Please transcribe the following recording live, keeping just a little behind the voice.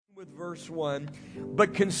with verse 1.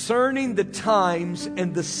 But concerning the times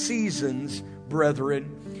and the seasons,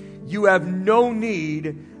 brethren, you have no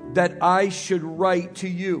need that I should write to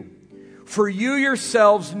you. For you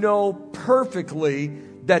yourselves know perfectly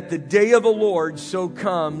that the day of the Lord so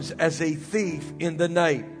comes as a thief in the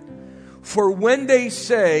night. For when they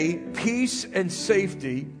say peace and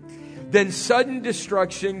safety, then sudden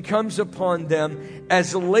destruction comes upon them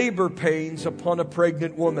as labor pains upon a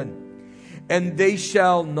pregnant woman. And they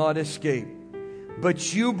shall not escape.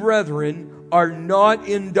 But you, brethren, are not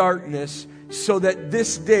in darkness, so that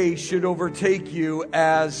this day should overtake you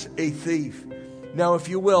as a thief. Now, if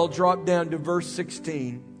you will, drop down to verse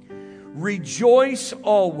 16. Rejoice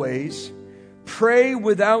always, pray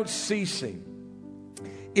without ceasing.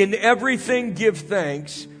 In everything give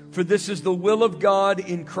thanks, for this is the will of God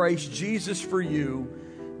in Christ Jesus for you.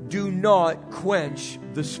 Do not quench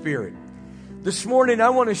the Spirit. This morning,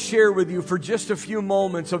 I want to share with you for just a few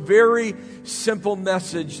moments a very simple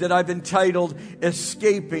message that I've entitled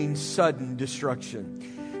Escaping Sudden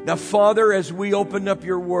Destruction. Now, Father, as we open up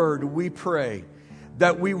your word, we pray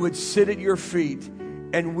that we would sit at your feet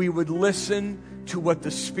and we would listen to what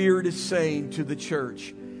the Spirit is saying to the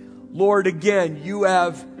church. Lord, again, you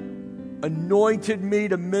have anointed me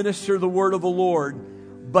to minister the word of the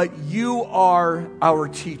Lord, but you are our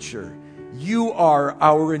teacher. You are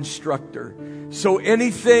our instructor. So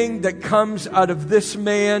anything that comes out of this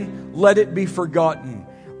man, let it be forgotten.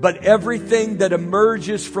 But everything that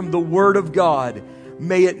emerges from the Word of God,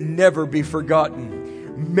 may it never be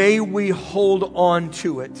forgotten. May we hold on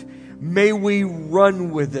to it. May we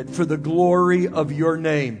run with it for the glory of your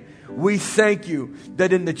name. We thank you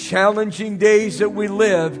that in the challenging days that we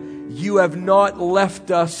live, you have not left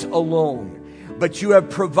us alone, but you have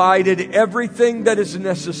provided everything that is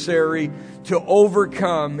necessary to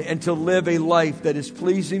overcome and to live a life that is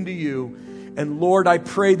pleasing to you. And Lord, I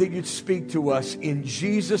pray that you'd speak to us in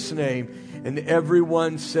Jesus' name. And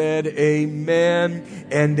everyone said amen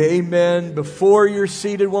and amen. Before you're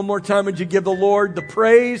seated, one more time, would you give the Lord the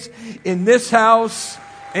praise in this house?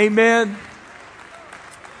 Amen.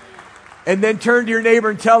 And then turn to your neighbor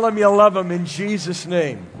and tell him you love him in Jesus'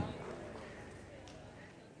 name.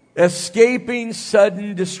 Escaping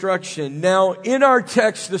sudden destruction. Now, in our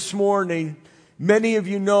text this morning, many of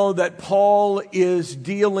you know that Paul is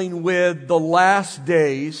dealing with the last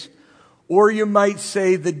days, or you might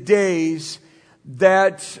say the days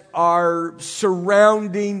that are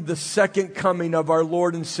surrounding the second coming of our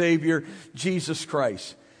Lord and Savior, Jesus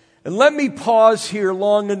Christ. And let me pause here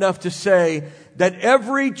long enough to say that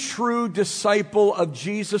every true disciple of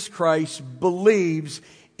Jesus Christ believes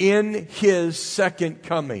in his second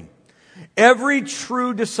coming. Every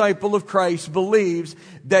true disciple of Christ believes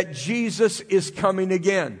that Jesus is coming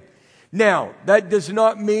again. Now, that does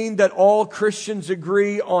not mean that all Christians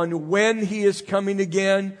agree on when he is coming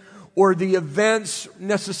again or the events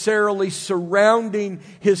necessarily surrounding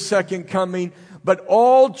his second coming, but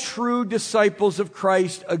all true disciples of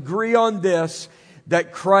Christ agree on this,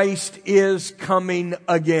 that Christ is coming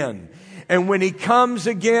again. And when he comes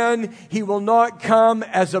again, he will not come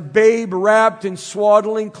as a babe wrapped in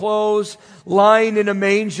swaddling clothes, lying in a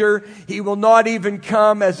manger. He will not even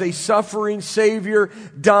come as a suffering Savior,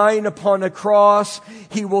 dying upon a cross.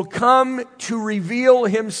 He will come to reveal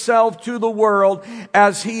himself to the world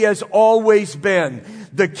as he has always been,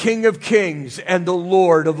 the King of Kings and the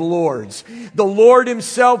Lord of Lords. The Lord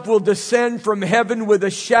himself will descend from heaven with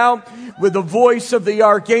a shout, with the voice of the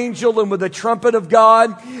archangel and with the trumpet of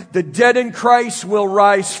God. The dead in Christ will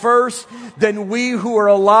rise first. Then we who are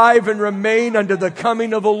alive and remain unto the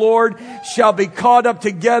coming of the Lord shall be caught up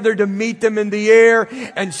together to meet them in the air.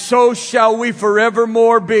 And so shall we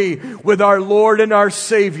forevermore be with our Lord and our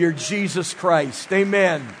Savior, Jesus Christ.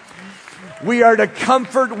 Amen. We are to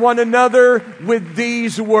comfort one another with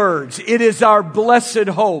these words. It is our blessed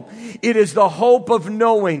hope. It is the hope of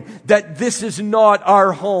knowing that this is not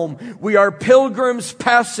our home. We are pilgrims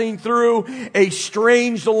passing through a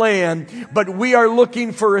strange land, but we are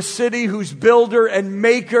looking for a city whose builder and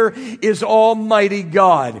maker is Almighty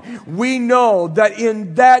God. We know that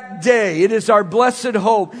in that day, it is our blessed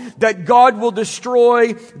hope that God will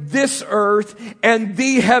destroy this earth and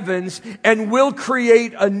the heavens and will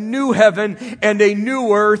create a new heaven heaven and a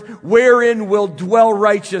new earth wherein will dwell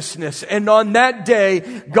righteousness. And on that day,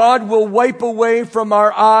 God will wipe away from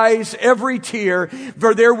our eyes every tear,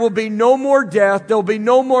 for there will be no more death, there'll be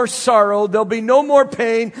no more sorrow, there'll be no more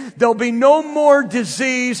pain, there'll be no more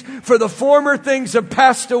disease, for the former things have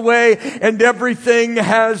passed away and everything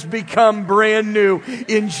has become brand new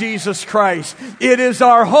in Jesus Christ. It is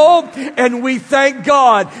our hope, and we thank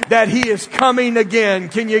God that He is coming again.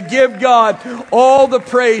 Can you give God all the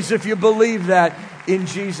praise if you believe that in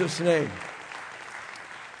Jesus' name?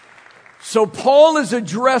 So Paul is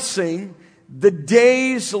addressing the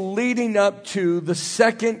days leading up to the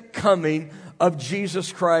second coming of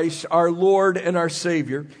Jesus Christ, our Lord and our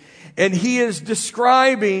Savior. And he is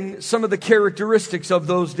describing some of the characteristics of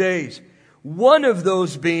those days. One of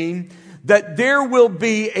those being that there will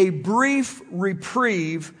be a brief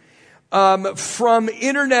reprieve from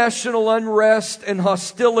international unrest and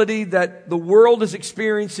hostility that the world is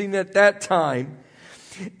experiencing at that time.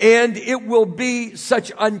 And it will be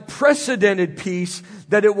such unprecedented peace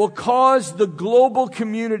that it will cause the global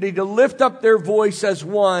community to lift up their voice as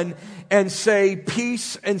one and say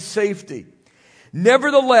peace and safety.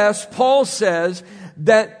 Nevertheless, Paul says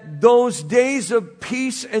that those days of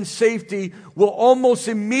peace and safety will almost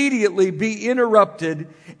immediately be interrupted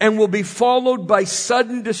and will be followed by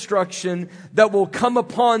sudden destruction that will come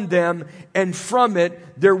upon them, and from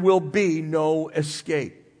it there will be no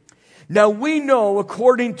escape. Now we know,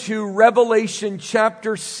 according to Revelation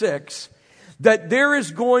chapter 6, that there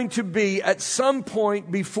is going to be, at some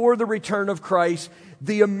point before the return of Christ,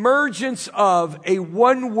 the emergence of a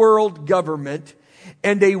one world government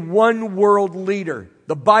and a one world leader.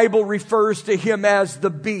 The Bible refers to him as the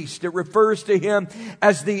beast. It refers to him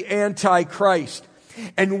as the Antichrist.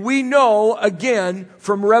 And we know, again,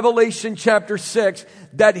 from Revelation chapter 6,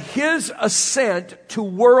 that his ascent to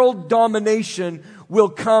world domination will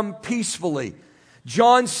come peacefully.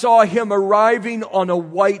 John saw him arriving on a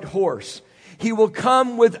white horse. He will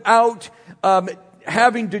come without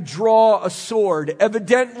having to draw a sword.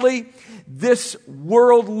 Evidently, this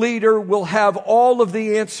world leader will have all of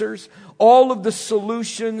the answers, all of the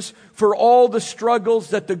solutions for all the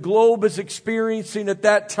struggles that the globe is experiencing at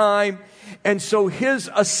that time. And so his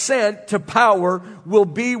ascent to power will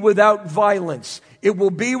be without violence. It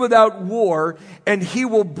will be without war, and he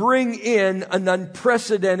will bring in an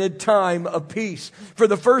unprecedented time of peace. For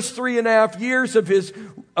the first 3.5 years of his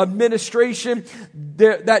administration,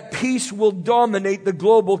 that peace will dominate the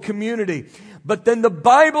global community. But then the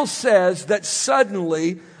Bible says that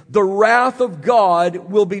suddenly the wrath of God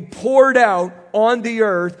will be poured out on the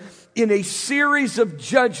earth in a series of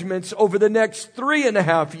judgments over the next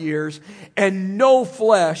 3.5 years, and no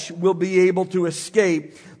flesh will be able to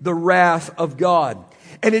escape the wrath of God.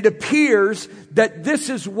 And it appears that this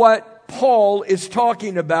is what Paul is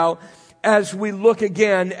talking about as we look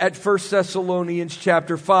again at 1 Thessalonians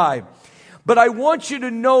chapter 5. But I want you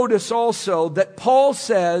to notice also that Paul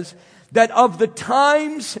says that of the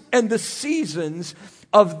times and the seasons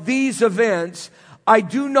of these events, I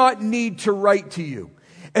do not need to write to you.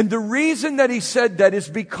 And the reason that he said that is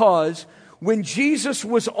because when Jesus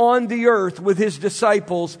was on the earth with his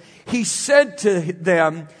disciples, he said to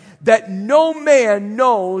them that no man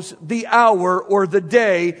knows the hour or the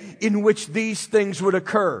day in which these things would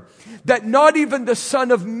occur. That not even the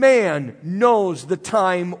Son of Man knows the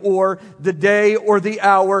time or the day or the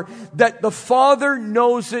hour, that the Father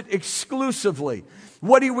knows it exclusively.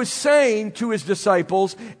 What he was saying to his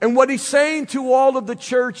disciples, and what he's saying to all of the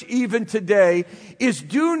church even today, is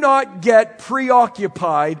do not get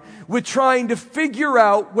preoccupied with trying to figure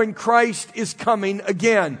out when Christ is coming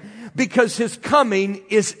again, because his coming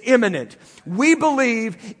is imminent. We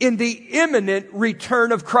believe in the imminent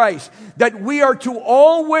return of Christ, that we are to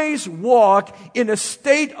always walk in a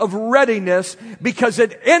state of readiness, because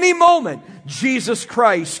at any moment Jesus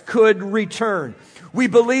Christ could return. We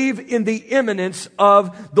believe in the imminence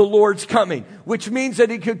of the Lord's coming, which means that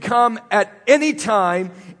he could come at any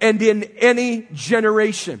time and in any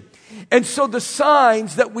generation. And so the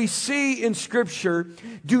signs that we see in Scripture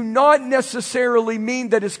do not necessarily mean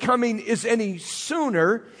that his coming is any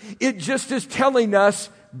sooner. It just is telling us,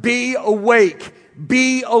 be awake,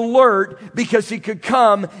 be alert, because he could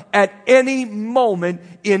come at any moment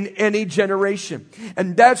in any generation.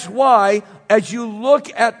 And that's why, as you look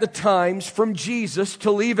at the times from Jesus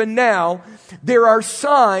till even now, there are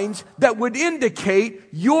signs that would indicate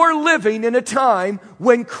you're living in a time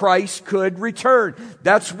when Christ could return.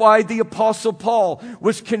 That's why the Apostle Paul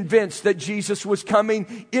was convinced that Jesus was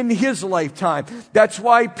coming in his lifetime. That's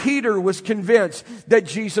why Peter was convinced that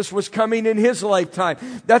Jesus was coming in his lifetime.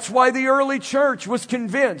 That's why the early church church was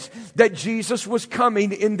convinced that Jesus was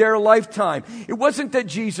coming in their lifetime. It wasn't that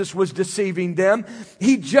Jesus was deceiving them.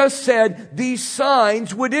 He just said these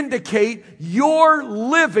signs would indicate you're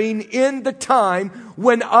living in the time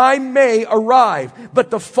when I may arrive. But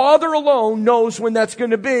the Father alone knows when that's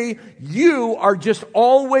going to be. You are just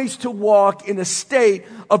always to walk in a state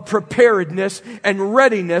of preparedness and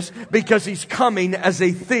readiness because He's coming as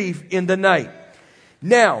a thief in the night.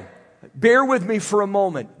 Now, bear with me for a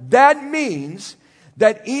moment. That means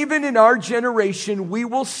that even in our generation, we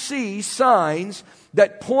will see signs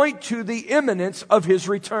that point to the imminence of His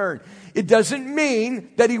return. It doesn't mean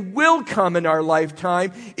that He will come in our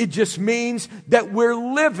lifetime. It just means that we're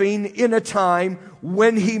living in a time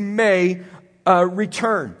when He may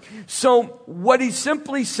return. So what He's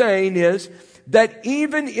simply saying is that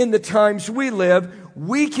even in the times we live,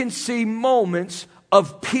 we can see moments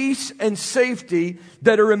of peace and safety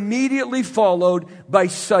that are immediately followed by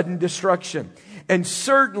sudden destruction. And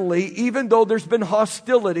certainly, even though there's been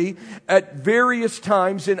hostility at various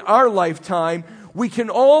times in our lifetime, we can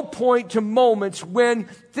all point to moments when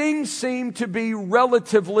things seem to be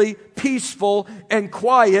relatively peaceful and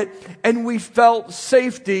quiet, and we felt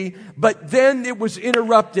safety, but then it was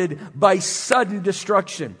interrupted by sudden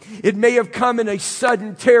destruction. It may have come in a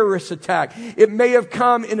sudden terrorist attack. It may have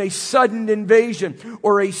come in a sudden invasion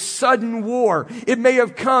or a sudden war. It may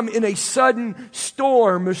have come in a sudden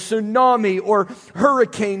storm or tsunami or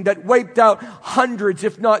hurricane that wiped out hundreds,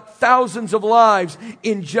 if not thousands of lives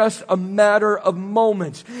in just a matter of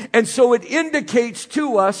moments. And so it indicates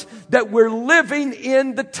to us that we're living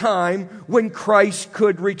in the time when Christ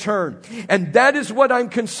could return. And that is what I'm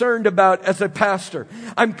concerned about as a pastor.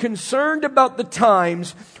 I'm concerned about the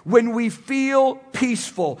times when we feel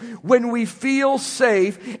peaceful, when we feel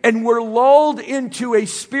safe, and we're lulled into a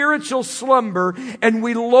spiritual slumber, and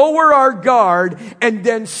we lower our guard, and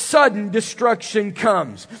then sudden destruction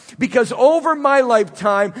comes. Because over my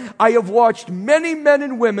lifetime, I have watched many men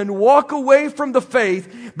and women walk away from the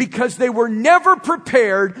faith because they were never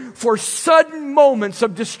prepared for sudden moments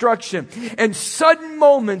of destruction and sudden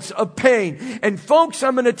moments of pain. And folks,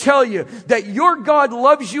 I'm going to tell you that your God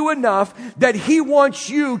loves you enough that He wants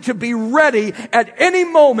you to be ready at any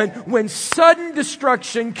moment when sudden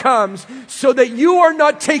destruction comes, so that you are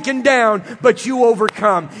not taken down, but you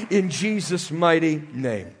overcome in Jesus' mighty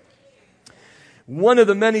name. One of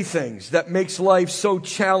the many things that makes life so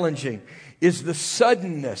challenging is the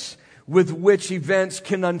suddenness with which events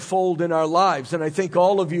can unfold in our lives. And I think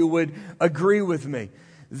all of you would agree with me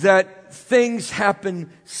that things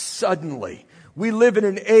happen suddenly. We live in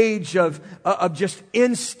an age of just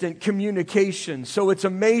instant communication. So it's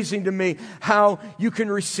amazing to me how you can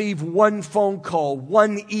receive one phone call,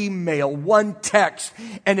 one email, one text,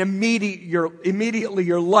 and immediately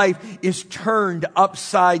your life is turned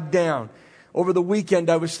upside down. Over the weekend,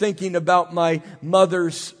 I was thinking about my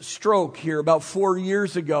mother's stroke here about 4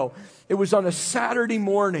 years ago. It was on a Saturday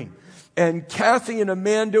morning. And Kathy and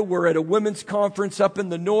Amanda were at a women's conference up in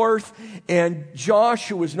the north. And Josh,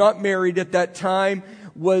 who was not married at that time,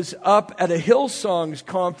 was up at a Hillsongs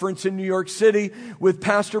conference in New York City with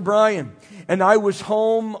Pastor Brian. And I was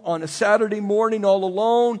home on a Saturday morning all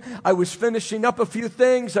alone. I was finishing up a few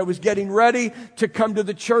things. I was getting ready to come to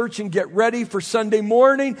the church and get ready for Sunday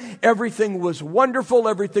morning. Everything was wonderful.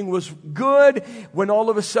 Everything was good. When all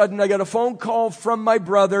of a sudden I got a phone call from my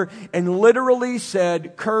brother and literally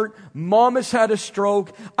said, "Kurt, Mom has had a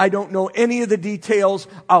stroke. I don't know any of the details.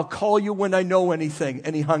 I'll call you when I know anything."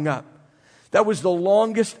 And he hung up. That was the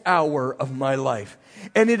longest hour of my life.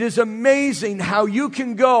 And it is amazing how you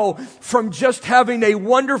can go from just having a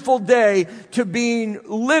wonderful day to being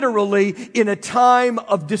literally in a time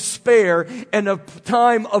of despair and a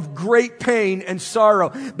time of great pain and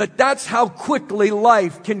sorrow. But that's how quickly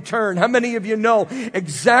life can turn. How many of you know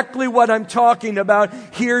exactly what I'm talking about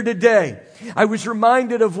here today? I was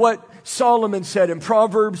reminded of what Solomon said in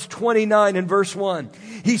Proverbs 29 and verse 1.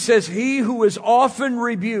 He says, "He who is often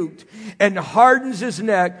rebuked and hardens his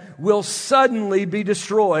neck will suddenly be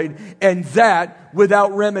destroyed, and that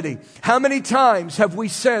without remedy." How many times have we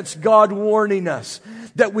sensed God warning us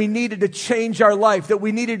that we needed to change our life, that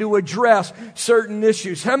we needed to address certain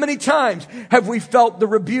issues? How many times have we felt the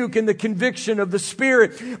rebuke and the conviction of the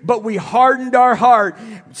Spirit, but we hardened our heart?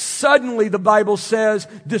 Suddenly, the Bible says,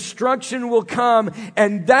 destruction will come,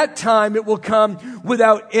 and that time it will come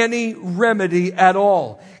without any remedy at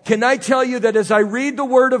all. Can I tell you that as I read the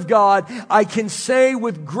Word of God, I can say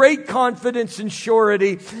with great confidence and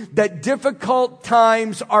surety that difficult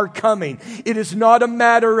times are coming. It is not a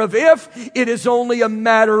matter of if, it is only a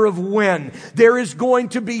matter of when. There is going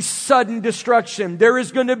to be sudden destruction. There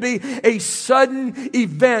is going to be a sudden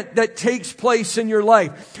event that takes place in your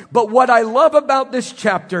life. But what I love about this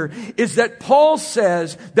chapter is that Paul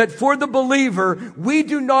says that for the believer, we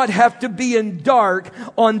do not have to be in dark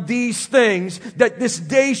on these things, that this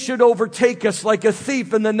day should overtake us like a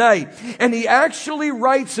thief in the night. And he actually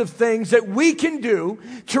writes of things that we can do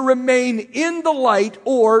to remain in the light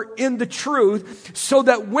or in the truth, so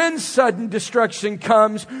that when sudden destruction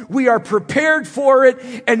comes, we are prepared for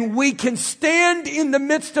it, and we can stand in the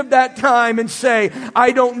midst of that time and say,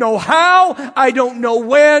 I don't know how, I don't know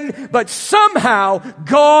when, but somehow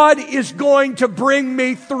God is going to bring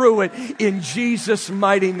me through it in Jesus'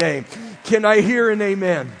 mighty name. Can I hear an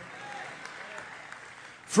amen?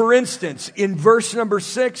 For instance, in verse number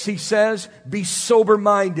 6, he says, be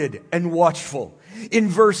sober-minded and watchful. In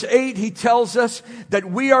verse 8, he tells us that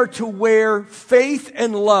we are to wear faith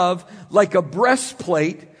and love like a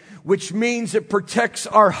breastplate, which means it protects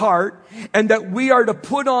our heart, and that we are to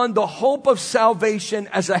put on the hope of salvation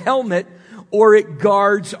as a helmet, or it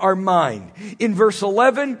guards our mind. In verse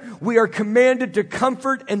 11, we are commanded to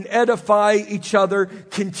comfort and edify each other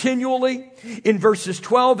continually. In verses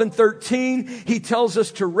 12 and 13, he tells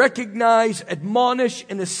us to recognize, admonish,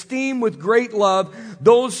 and esteem with great love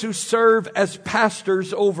those who serve as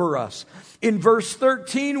pastors over us. In verse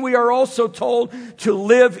 13, we are also told to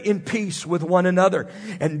live in peace with one another.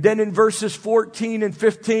 And then in verses 14 and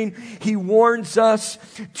 15, he warns us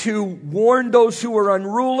to warn those who are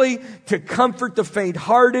unruly, to comfort the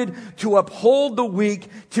faint-hearted, to uphold the weak,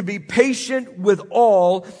 to be patient with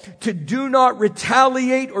all, to do not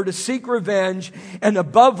retaliate or to seek revenge, and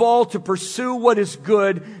above all, to pursue what is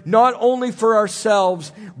good, not only for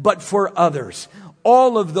ourselves, but for others.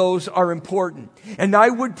 All of those are important. And I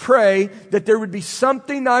would pray that there would be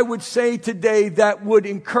something I would say today that would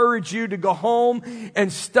encourage you to go home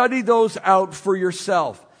and study those out for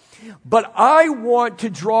yourself. But I want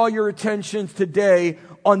to draw your attention today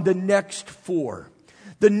on the next 4.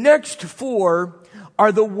 The next 4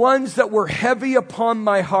 are the ones that were heavy upon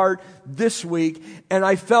my heart this week, and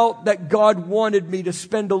I felt that God wanted me to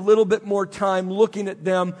spend a little bit more time looking at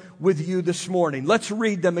them with you this morning. Let's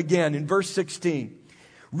read them again in verse 16.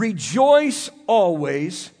 Rejoice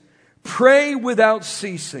always, pray without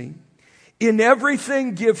ceasing, in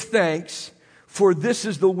everything give thanks, for this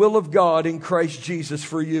is the will of God in Christ Jesus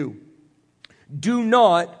for you. Do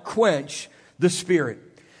not quench the Spirit.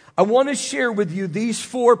 I want to share with you these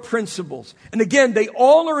 4 principles. And again, they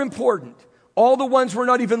all are important. All the ones we're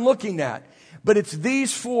not even looking at. But it's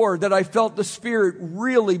these 4 that I felt the Spirit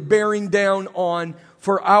really bearing down on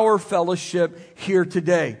for our fellowship here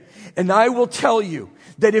today. And I will tell you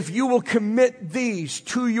that if you will commit these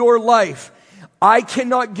to your life, I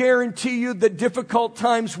cannot guarantee you that difficult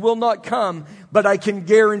times will not come, but I can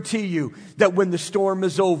guarantee you that when the storm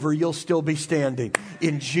is over, you'll still be standing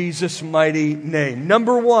in Jesus' mighty name.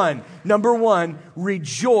 Number one,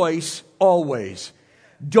 rejoice always.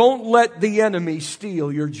 Don't let the enemy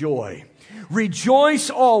steal your joy. Rejoice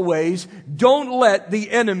always. Don't let the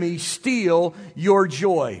enemy steal your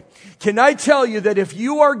joy. Can I tell you that if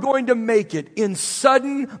you are going to make it in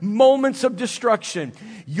sudden moments of destruction,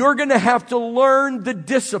 you're going to have to learn the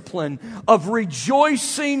discipline of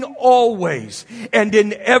rejoicing always and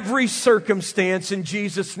in every circumstance in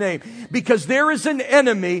Jesus' name. Because there is an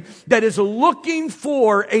enemy that is looking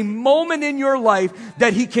for a moment in your life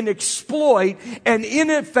that he can exploit and in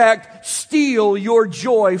effect steal your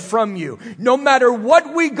joy from you. No matter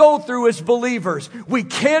what we go through as believers, we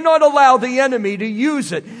cannot allow the enemy to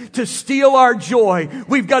use it to steal our joy.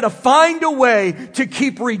 We've got to find a way to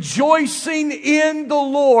keep rejoicing in the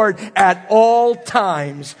Lord at all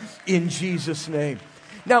times in Jesus' name.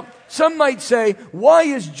 Now, some might say, why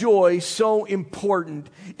is joy so important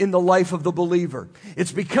in the life of the believer?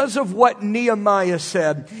 It's because of what Nehemiah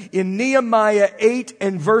said in Nehemiah 8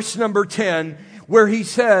 and verse number 10, where he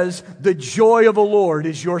says, the joy of the Lord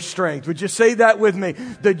is your strength. Would you say that with me?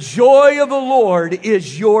 The joy of the Lord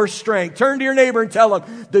is your strength. Turn to your neighbor and tell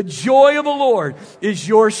him, the joy of the Lord is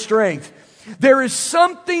your strength. There is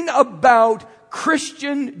something about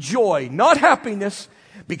Christian joy, not happiness,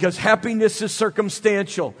 because happiness is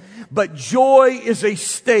circumstantial. But joy is a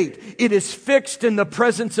state. It is fixed in the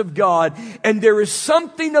presence of God. And there is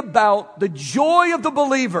something about the joy of the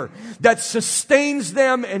believer that sustains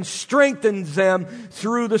them and strengthens them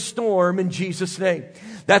through the storm in Jesus' name.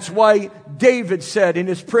 That's why David said in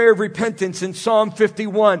his prayer of repentance in Psalm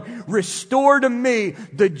 51, restore to me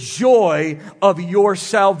the joy of your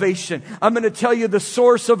salvation. I'm going to tell you the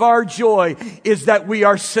source of our joy is that we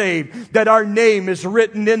are saved, that our name is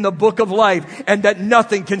written in the book of life, and that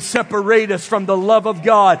nothing can separate us from the love of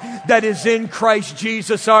God that is in Christ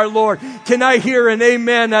Jesus our Lord. Can I hear an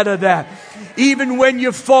amen out of that? Even when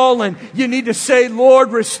you've fallen, you need to say,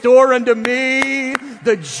 Lord, restore unto me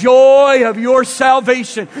the joy of your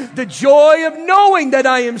salvation, the joy of knowing that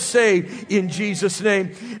I am saved in Jesus'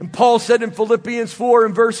 name. And Paul said in Philippians 4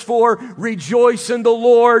 and verse 4, rejoice in the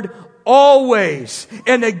Lord always.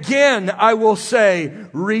 And again, I will say,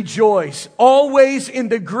 rejoice. Always in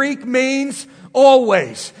the Greek means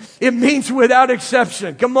always. It means without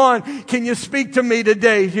exception. Come on, can you speak to me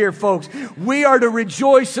today here, folks? We are to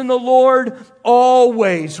rejoice in the Lord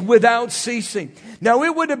always, without ceasing. Now,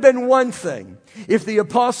 it would have been one thing if the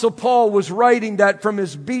Apostle Paul was writing that from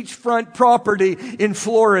his beachfront property in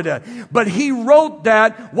Florida. But he wrote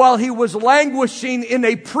that while he was languishing in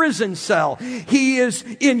a prison cell. He is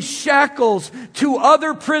in shackles to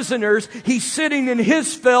other prisoners. He's sitting in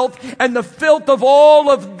his filth and the filth of all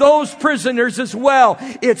of those prisoners as well.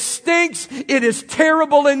 It stinks. It is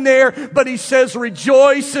terrible in there. But he says,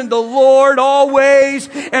 rejoice in the Lord always.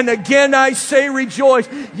 And again, I say rejoice.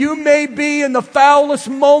 You may be in the foulest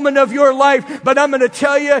moment of your life, but I'm going to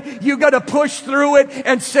tell you, you got to push through it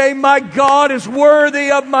and say, my God is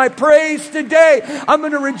worthy of my praise today. I'm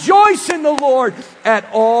going to rejoice in the Lord at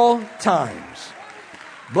all times.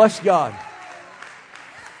 Bless God.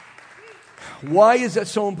 Why is that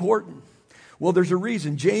so important? Well, there's a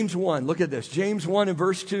reason. James 1, look at this. James 1 and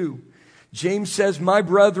verse 2. James says, my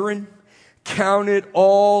brethren, count it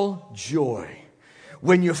all joy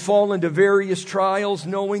when you fall into various trials,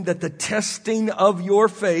 knowing that the testing of your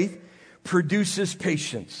faith produces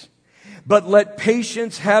patience. But let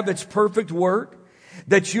patience have its perfect work,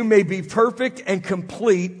 that you may be perfect and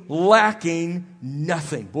complete, lacking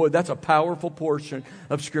nothing. Boy, that's a powerful portion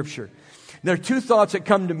of Scripture. There are two thoughts that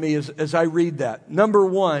come to me as I read that. Number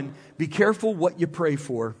one, be careful what you pray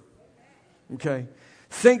for. Okay?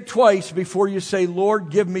 Think twice before you say, Lord,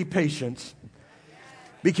 give me patience.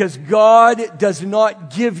 Because God does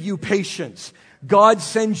not give you patience. God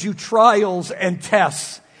sends you trials and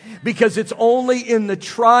tests. Because it's only in the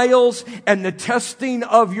trials and the testing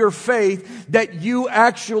of your faith that you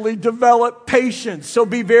actually develop patience. So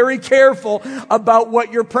be very careful about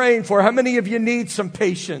what you're praying for. How many of you need some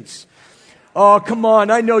patience? Oh, come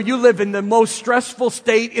on. I know you live in the most stressful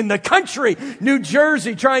state in the country. New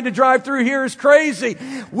Jersey, trying to drive through here is crazy.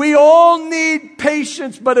 We all need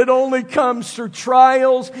patience, but it only comes through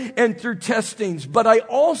trials and through testings. But I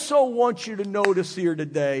also want you to notice here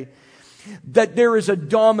today that there is a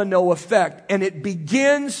domino effect, and it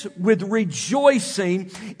begins with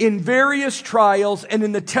rejoicing in various trials and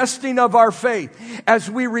in the testing of our faith.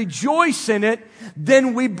 As we rejoice in it,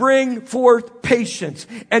 then we bring forth patience.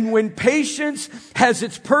 And when patience has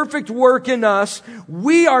its perfect work in us,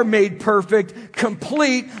 we are made perfect,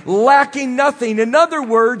 complete, lacking nothing. In other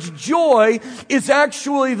words, joy is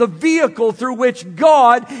actually the vehicle through which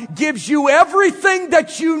God gives you everything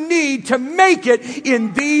that you need to make it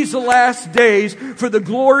in these last days for the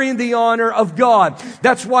glory and the honor of God.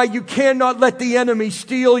 That's why you cannot let the enemy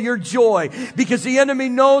steal your joy, because the enemy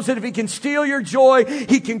knows that if he can steal your joy,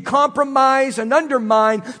 he can compromise and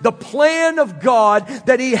undermine the plan of God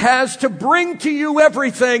that he has to bring to you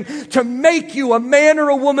everything to make you a man or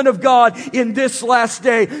a woman of God in this last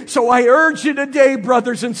day. So I urge you today,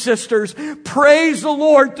 brothers and sisters, praise the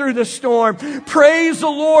Lord through the storm. Praise the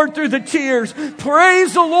Lord through the tears.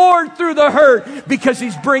 Praise the Lord through the hurt, because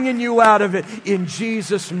he's bringing you out of it in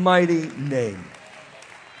Jesus' mighty name.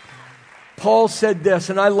 Paul said this,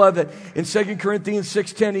 and I love it. In 2 Corinthians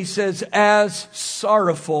 6:10, he says, as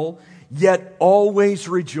sorrowful, yet always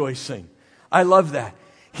rejoicing. I love that.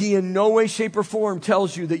 He in no way, shape, or form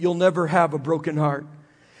tells you that you'll never have a broken heart.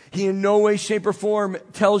 He in no way, shape, or form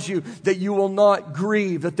tells you that you will not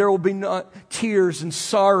grieve, that there will be not tears and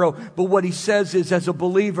sorrow. But what he says is, as a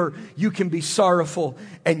believer, you can be sorrowful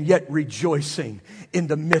and yet rejoicing in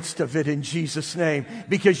the midst of it in Jesus' name,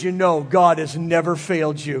 because you know God has never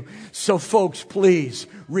failed you. So folks, please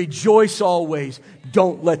rejoice always.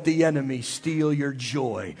 Don't let the enemy steal your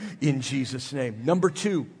joy in Jesus' name. Number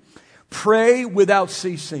two, pray without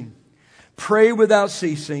ceasing. Pray without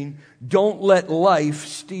ceasing. Don't let life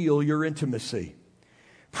steal your intimacy.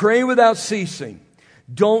 Pray without ceasing.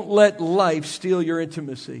 Don't let life steal your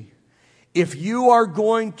intimacy. If you are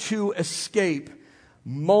going to escape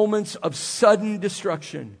moments of sudden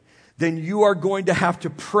destruction, then you are going to have to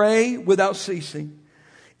pray without ceasing.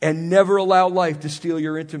 and never allow life to steal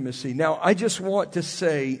your intimacy. Now, I just want to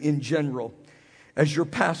say in general, as your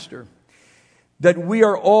pastor, that we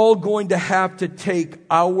are all going to have to take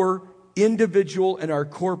our individual and our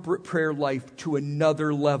corporate prayer life to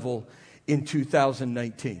another level in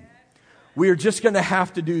 2019. We are just going to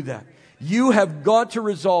have to do that. You have got to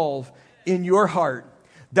resolve in your heart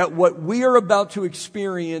that what we are about to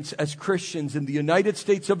experience as Christians in the United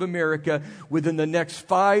States of America within the next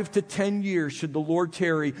 5 to 10 years, should the Lord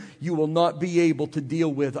tarry, you will not be able to deal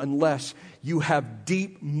with unless you have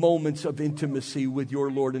deep moments of intimacy with your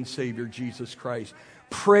Lord and Savior, Jesus Christ.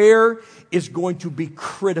 Prayer is going to be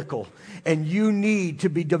critical, and you need to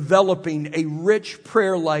be developing a rich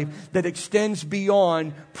prayer life that extends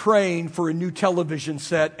beyond praying for a new television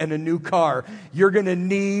set and a new car. You're going to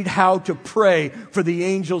need how to pray for the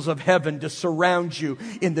angels of heaven to surround you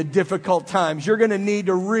in the difficult times. You're going to need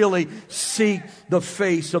to really seek the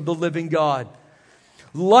face of the living God.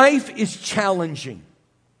 Life is challenging.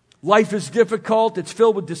 Life is difficult. It's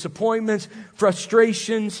filled with disappointments,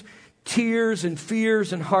 frustrations, tears and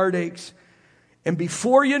fears and heartaches. And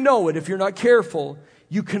before you know it, if you're not careful,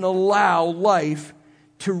 you can allow life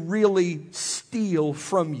to really steal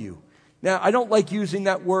from you. Now, I don't like using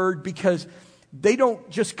that word because they don't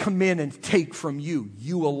just come in and take from you.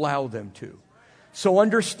 You allow them to. So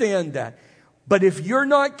understand that. But if you're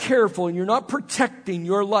not careful and you're not protecting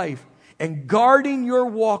your life and guarding your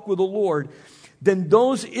walk with the Lord, then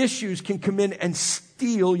those issues can come in and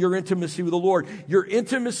steal your intimacy with the Lord. Your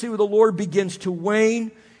intimacy with the Lord begins to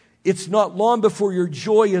wane. It's not long before your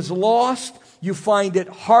joy is lost. You find it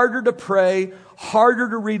harder to pray, harder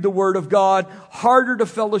to read the Word of God, harder to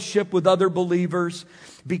fellowship with other believers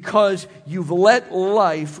because you've let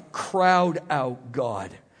life crowd out God.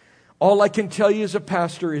 All I can tell you as a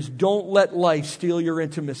pastor is don't let life steal your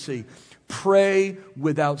intimacy. Pray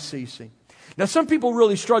without ceasing. Now, some people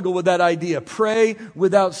really struggle with that idea, pray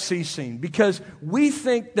without ceasing, because we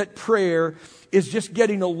think that prayer is just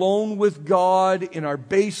getting alone with God in our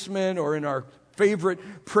basement or in our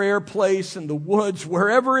favorite prayer place in the woods,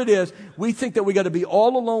 wherever it is. We think that we got to be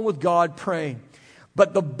all alone with God praying.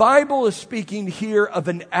 But the Bible is speaking here of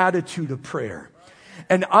an attitude of prayer.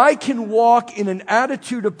 And I can walk in an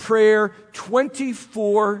attitude of prayer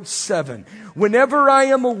 24/7. Whenever I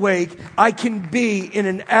am awake, I can be in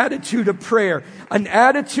an attitude of prayer, an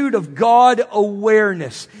attitude of God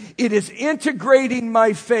awareness. It is integrating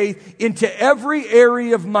my faith into every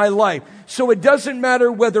area of my life. So it doesn't matter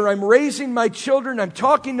whether I'm raising my children, I'm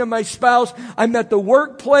talking to my spouse, I'm at the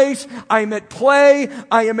workplace, I'm at play,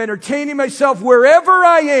 I am entertaining myself. Wherever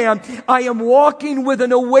I am walking with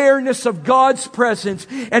an awareness of God's presence,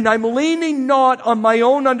 and I'm leaning not on my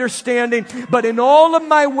own understanding, but in all of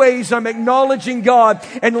my ways I'm acknowledging God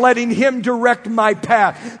and letting Him direct my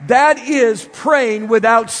path. That is praying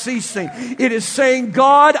without ceasing. It is saying,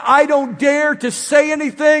 God, I don't dare to say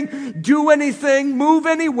anything, do anything, move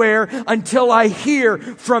anywhere until I hear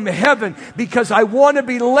from heaven, because I want to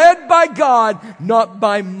be led by God, not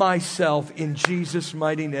by myself, in Jesus'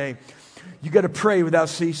 mighty name. You got to pray without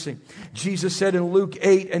ceasing. Jesus said in Luke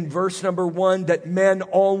 8 and verse number 1 that men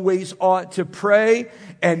always ought to pray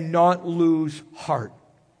and not lose heart.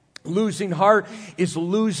 Losing heart is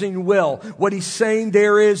losing will. What he's saying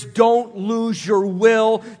there is don't lose your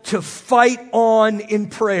will to fight on in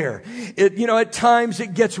prayer. At times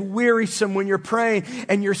it gets wearisome when you're praying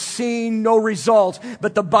and you're seeing no results.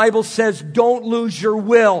 But the Bible says don't lose your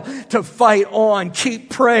will to fight on.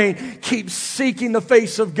 Keep praying. Keep seeking the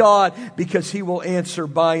face of God, because He will answer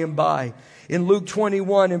by and by. In Luke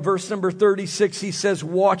 21, in verse number 36, He says,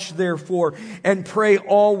 watch therefore and pray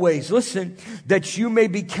always. Listen, that you may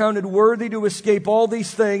be counted worthy to escape all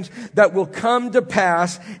these things that will come to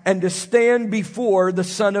pass and to stand before the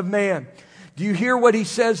Son of Man. Do you hear what He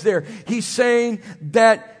says there? He's saying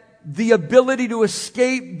that the ability to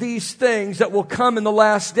escape these things that will come in the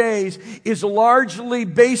last days is largely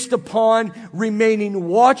based upon remaining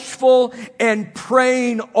watchful and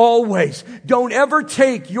praying always. Don't ever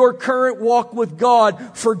take your current walk with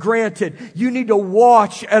God for granted. You need to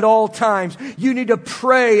watch at all times. You need to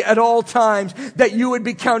pray at all times that you would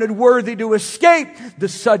be counted worthy to escape the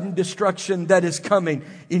sudden destruction that is coming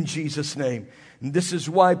in Jesus' name. And this is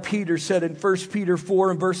why Peter said in 1 Peter 4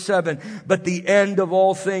 and verse 7, but the end of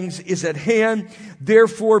all things is at hand.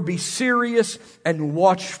 Therefore be serious and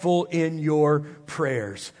watchful in your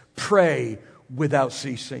prayers. Pray without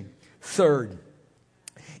ceasing. Third,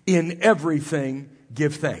 in everything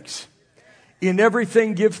give thanks. In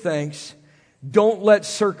everything give thanks. Don't let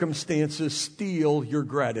circumstances steal your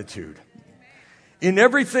gratitude. In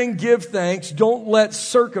everything give thanks. Don't let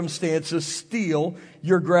circumstances steal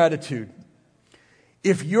your gratitude.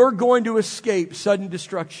 If you're going to escape sudden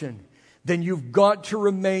destruction, then you've got to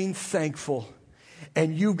remain thankful.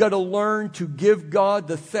 And you've got to learn to give God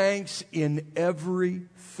the thanks in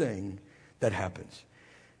everything that happens.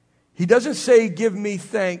 He doesn't say, give me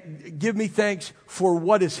thanks for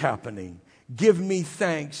what is happening. Give me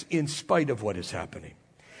thanks in spite of what is happening.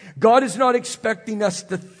 God is not expecting us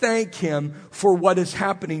to thank Him for what is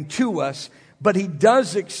happening to us, but He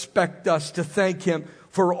does expect us to thank Him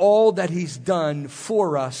for all that He's done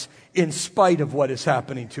for us in spite of what is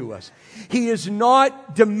happening to us. He is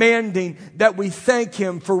not demanding that we thank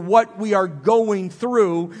Him for what we are going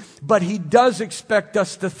through, but He does expect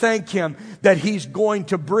us to thank Him that He's going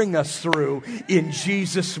to bring us through in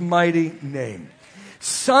Jesus' mighty name.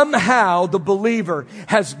 Somehow the believer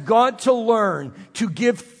has got to learn to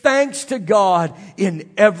give thanks to God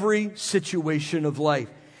in every situation of life.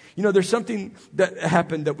 You know, there's something that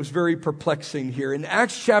happened that was very perplexing here. In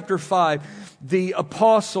Acts chapter 5, the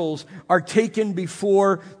apostles are taken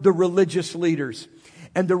before the religious leaders.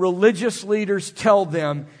 And the religious leaders tell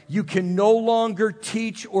them, you can no longer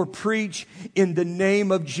teach or preach in the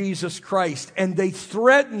name of Jesus Christ. And they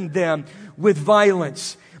threaten them with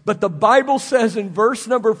violence. But the Bible says in verse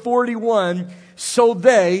number 41, so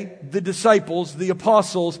they, the disciples, the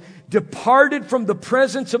apostles, departed from the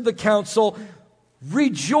presence of the council,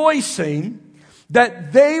 rejoicing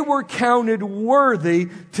that they were counted worthy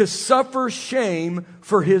to suffer shame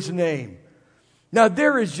for His name. Now,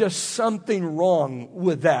 there is just something wrong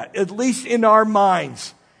with that, at least in our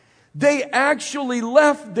minds. They actually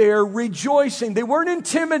left there rejoicing. They weren't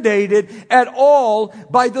intimidated at all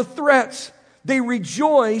by the threats. They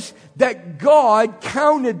rejoiced that God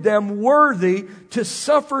counted them worthy to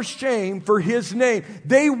suffer shame for His name.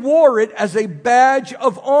 They wore it as a badge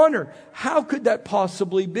of honor. How could that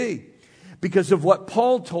possibly be? Because of what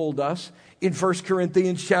Paul told us in 1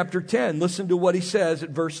 Corinthians chapter 10. Listen to what he says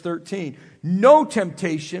at verse 13. No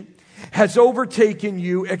temptation has overtaken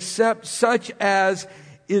you except such as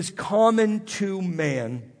is common to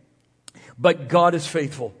man. But God is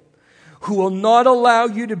faithful, who will not allow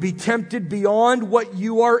you to be tempted beyond what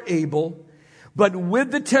you are able, but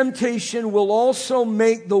with the temptation will also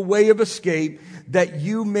make the way of escape that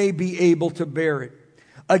you may be able to bear it.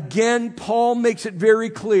 Again, Paul makes it very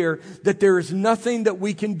clear that there is nothing that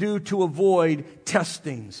we can do to avoid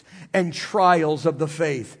testings and trials of the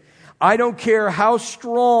faith. I don't care how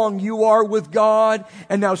strong you are with God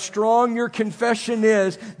and how strong your confession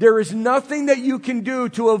is. There is nothing that you can do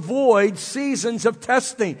to avoid seasons of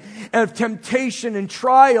testing and of temptation and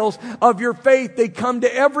trials of your faith. They come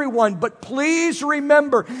to everyone. But please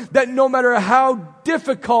remember that no matter how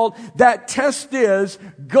difficult that test is,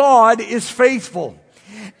 God is faithful.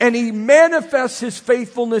 And He manifests His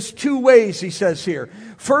faithfulness two ways, he says here.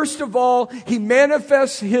 First of all, He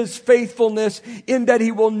manifests His faithfulness in that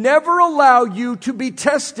He will never allow you to be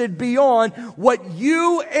tested beyond what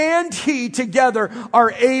you and He together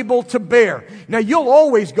are able to bear. Now, you'll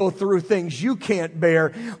always go through things you can't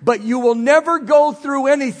bear, but you will never go through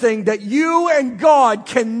anything that you and God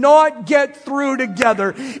cannot get through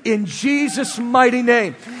together in Jesus' mighty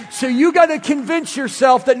name. So you got to convince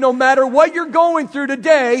yourself that no matter what you're going through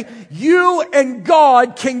today, you and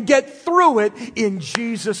God can get through it in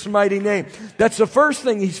Jesus' mighty name. That's the first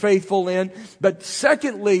thing He's faithful in. But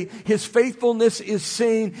secondly, His faithfulness is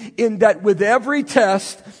seen in that with every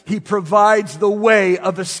test, He provides the way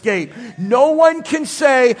of escape. No one can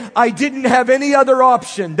say, I didn't have any other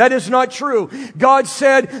option. That is not true. God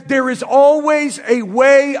said, there is always a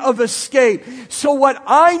way of escape. So what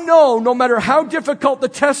I know, no matter how difficult the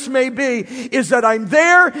test may be, is that I'm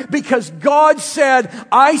there because God said,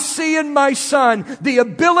 I see in my son the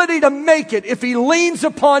ability to make it if he leans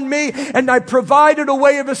upon me, and I provided a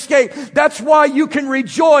way of escape. That's why you can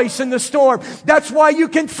rejoice in the storm. That's why you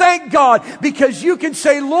can thank God, because you can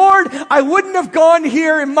say, Lord, I wouldn't have gone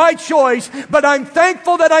here in my choice, but I'm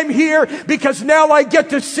thankful that I'm here because now I get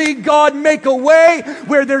to see God make a way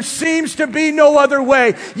where there seems to be no other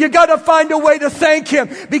way. You got to find a way to thank Him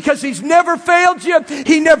because He's never failed you.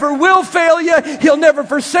 He never will fail you. He'll never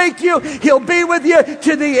forsake you. He'll be with you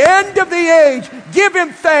to the end of the age. Give Him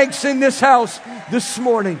thanks in this house this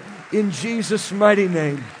morning in Jesus' mighty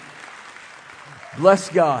name. Bless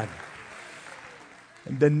God.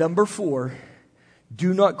 And then number 4,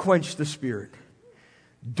 do not quench the Spirit.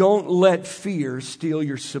 Don't let fear steal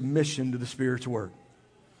your submission to the Spirit's work.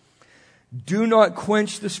 Do not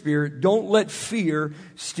quench the Spirit. Don't let fear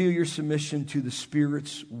steal your submission to the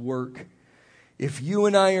Spirit's work. If you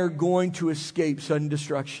and I are going to escape sudden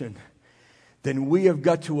destruction, then we have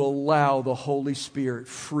got to allow the Holy Spirit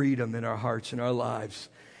freedom in our hearts and our lives,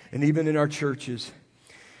 and even in our churches.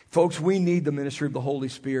 Folks, we need the ministry of the Holy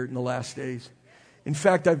Spirit in the last days. In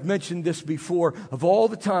fact, I've mentioned this before. Of all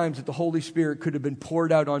the times that the Holy Spirit could have been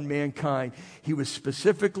poured out on mankind, He was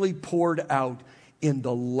specifically poured out in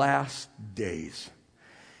the last days.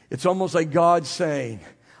 It's almost like God saying,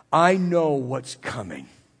 I know what's coming,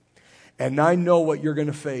 and I know what you're going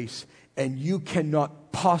to face, and you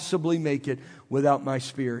cannot possibly make it without my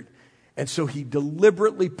Spirit. And so He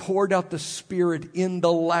deliberately poured out the Spirit in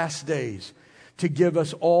the last days to give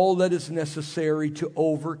us all that is necessary to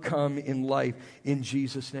overcome in life in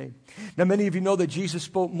Jesus' name. Now, many of you know that Jesus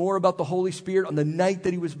spoke more about the Holy Spirit on the night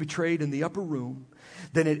that He was betrayed in the upper room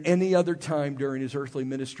than at any other time during His earthly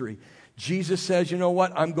ministry. Jesus says, you know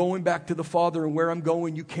what? I'm going back to the Father, and where I'm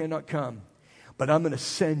going, you cannot come. But I'm going to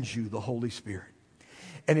send you the Holy Spirit.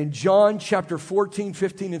 And in John chapter 14,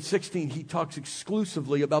 15, and 16, He talks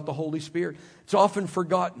exclusively about the Holy Spirit. It's often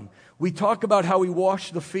forgotten. We talk about how He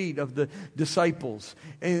washed the feet of the disciples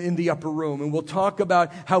in the upper room. And we'll talk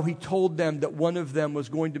about how He told them that one of them was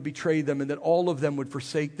going to betray them and that all of them would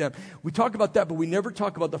forsake them. We talk about that, but we never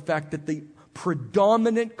talk about the fact that the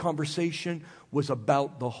predominant conversation was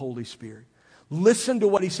about the Holy Spirit. Listen to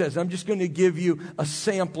what He says. I'm just going to give you a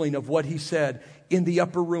sampling of what He said in the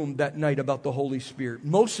upper room that night about the Holy Spirit.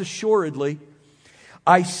 Most assuredly,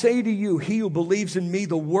 I say to you, he who believes in me,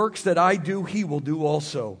 the works that I do, he will do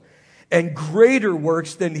also. And greater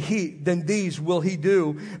works than these will he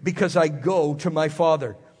do, because I go to my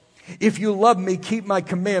Father. If you love me, keep my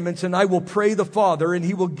commandments, and I will pray the Father, and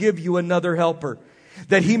He will give you another helper,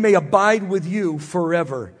 that He may abide with you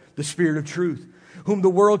forever, the Spirit of truth, whom the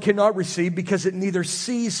world cannot receive, because it neither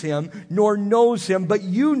sees Him nor knows Him, but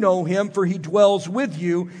you know Him, for He dwells with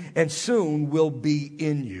you and soon will be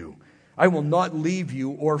in you. I will not leave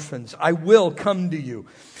you orphans. I will come to you.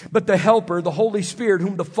 But the Helper, the Holy Spirit,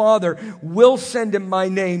 whom the Father will send in my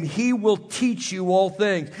name, He will teach you all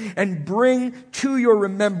things and bring to your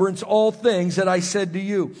remembrance all things that I said to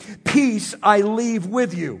you. Peace I leave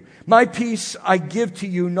with you. My peace I give to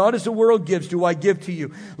you, not as the world gives do I give to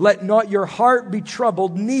you. Let not your heart be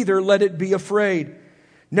troubled, neither let it be afraid.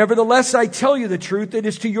 Nevertheless, I tell you the truth, it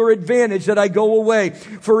is to your advantage that I go away.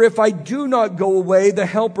 For if I do not go away, the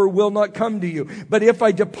Helper will not come to you. But if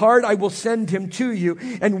I depart, I will send Him to you.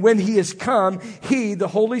 And when He is come, He, the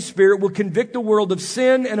Holy Spirit, will convict the world of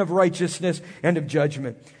sin and of righteousness and of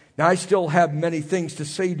judgment. Now, I still have many things to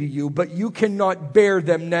say to you, but you cannot bear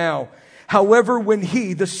them now. However, when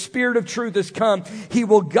He, the Spirit of truth, has come, He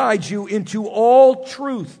will guide you into all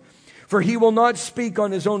truth. For He will not speak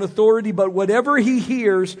on His own authority, but whatever He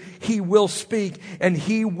hears, He will speak, and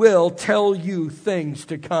He will tell you things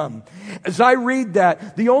to come. As I read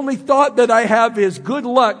that, the only thought that I have is good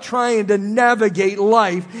luck trying to navigate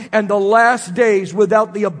life and the last days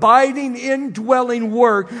without the abiding, indwelling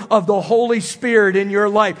work of the Holy Spirit in your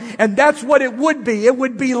life. And that's what it would be. It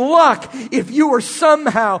would be luck if you were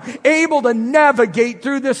somehow able to navigate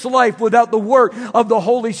through this life without the work of the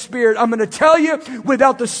Holy Spirit. I'm going to tell you,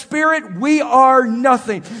 without the Spirit, we are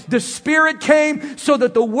nothing. The Spirit came so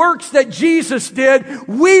that the works that Jesus did,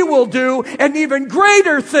 we will do, and even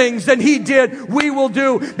greater things than He did, we will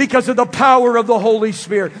do because of the power of the Holy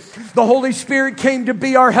Spirit. The Holy Spirit came to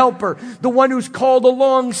be our helper, the one who's called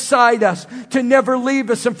alongside us to never leave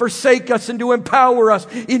us and forsake us and to empower us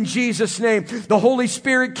in Jesus' name. The Holy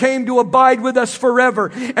Spirit came to abide with us forever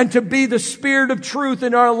and to be the Spirit of truth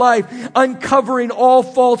in our life, uncovering all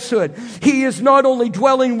falsehood. He is not only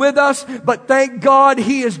dwelling with us, but thank God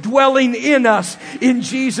He is dwelling in us in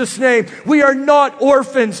Jesus' name. We are not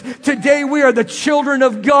orphans. Today we are the children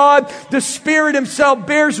of God. The Spirit Himself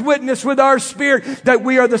bears witness with our spirit that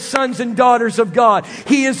we are the sons and daughters of God.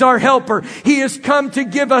 He is our helper. He has come to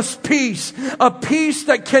give us peace, a peace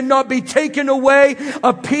that cannot be taken away,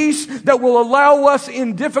 a peace that will allow us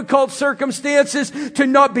in difficult circumstances to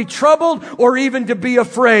not be troubled or even to be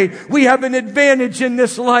afraid. We have an advantage in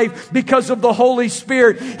this life because of the Holy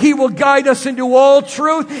Spirit. He will guide us into all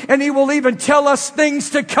truth, and He will even tell us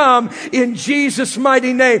things to come in Jesus'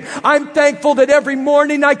 mighty name. I'm thankful that every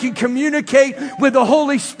morning I can communicate with the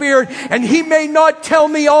Holy Spirit, and He may not tell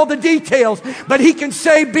me all the details, but He can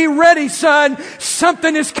say, be ready, son.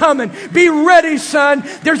 Something is coming. Be ready, son.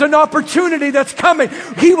 There's an opportunity that's coming.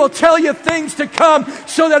 He will tell you things to come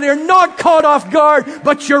so that you're not caught off guard,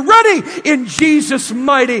 but you're ready in Jesus'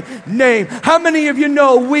 mighty name. How many of you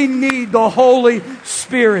know we need the Holy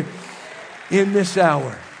Spirit in this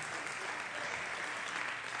hour?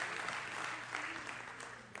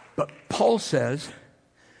 But Paul says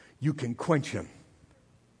you can quench Him.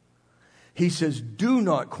 He says, do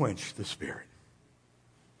not quench the Spirit.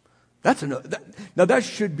 Now that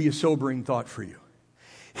should be a sobering thought for you.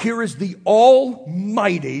 Here is the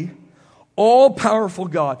almighty, all-powerful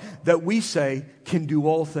God that we say can do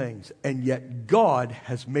all things. And yet God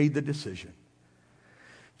has made the decision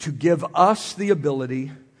to give us the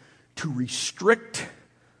ability to restrict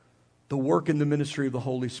the work in the ministry of the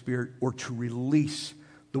Holy Spirit or to release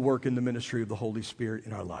the work in the ministry of the Holy Spirit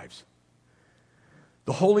in our lives.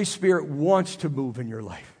 The Holy Spirit wants to move in your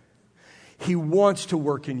life. He wants to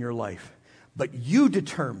work in your life. But you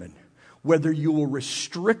determine whether you will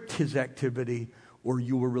restrict His activity or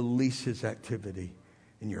you will release His activity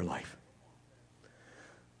in your life.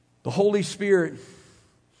 The Holy Spirit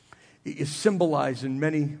is symbolized in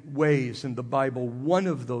many ways in the Bible. One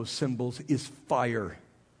of those symbols is fire.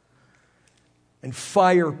 And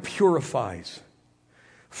fire purifies.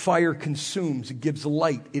 Fire consumes. It gives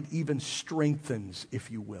light. It even strengthens, if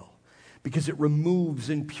you will, because it removes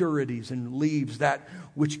impurities and leaves that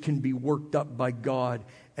which can be worked up by God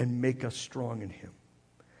and make us strong in Him.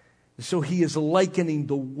 So He is likening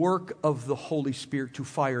the work of the Holy Spirit to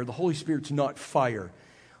fire. The Holy Spirit's not fire,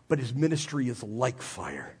 but His ministry is like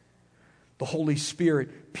fire. The Holy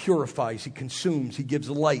Spirit purifies, He consumes, He gives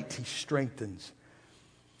light, He strengthens.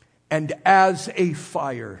 And as a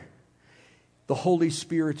fire, the Holy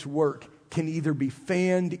Spirit's work can either be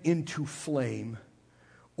fanned into flame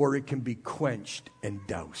or it can be quenched and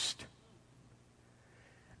doused.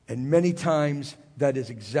 And many times that is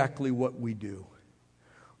exactly what we do.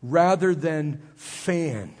 Rather than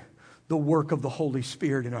fan the work of the Holy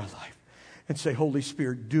Spirit in our life and say, Holy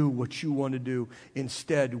Spirit, do what you want to do.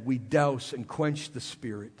 Instead, we douse and quench the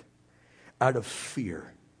Spirit out of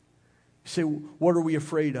fear. You say, what are we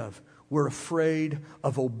afraid of? We're afraid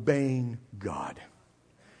of obeying God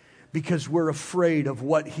because we're afraid of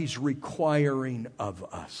what He's requiring of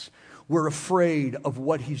us. We're afraid of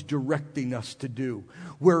what He's directing us to do.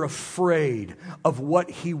 We're afraid of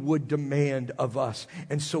what He would demand of us.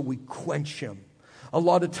 And so we quench Him. A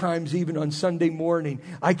lot of times, even on Sunday morning,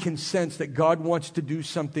 I can sense that God wants to do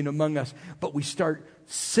something among us, but we start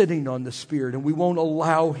sitting on the Spirit and we won't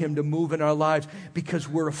allow Him to move in our lives because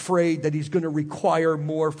we're afraid that He's going to require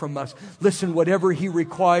more from us. Listen, whatever He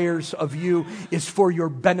requires of you is for your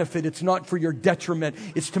benefit. It's not for your detriment.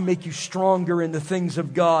 It's to make you stronger in the things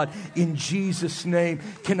of God. In Jesus' name,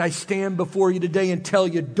 can I stand before you today and tell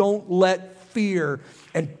you, don't let fear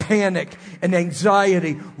and panic and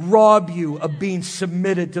anxiety rob you of being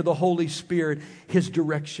submitted to the Holy Spirit, His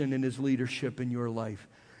direction and His leadership in your life.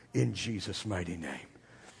 In Jesus' mighty name.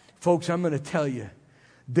 Folks, I'm going to tell you,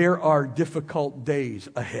 there are difficult days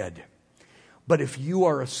ahead. But if you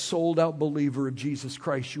are a sold-out believer of Jesus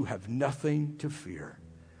Christ, you have nothing to fear.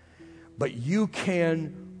 But you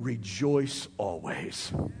can rejoice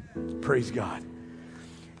always. Praise God.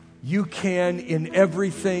 You can, in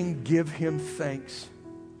everything, give Him thanks.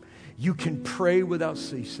 You can pray without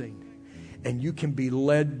ceasing. And you can be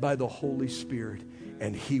led by the Holy Spirit,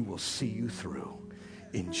 and He will see you through.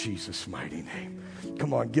 In Jesus' mighty name.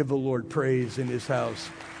 Come on, give the Lord praise in His house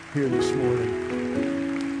here this morning.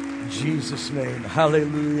 In Jesus' name.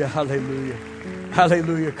 Hallelujah, hallelujah,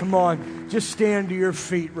 hallelujah. Come on, just stand to your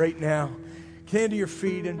feet right now. Stand to your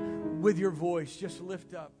feet and with your voice, just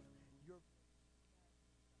lift up.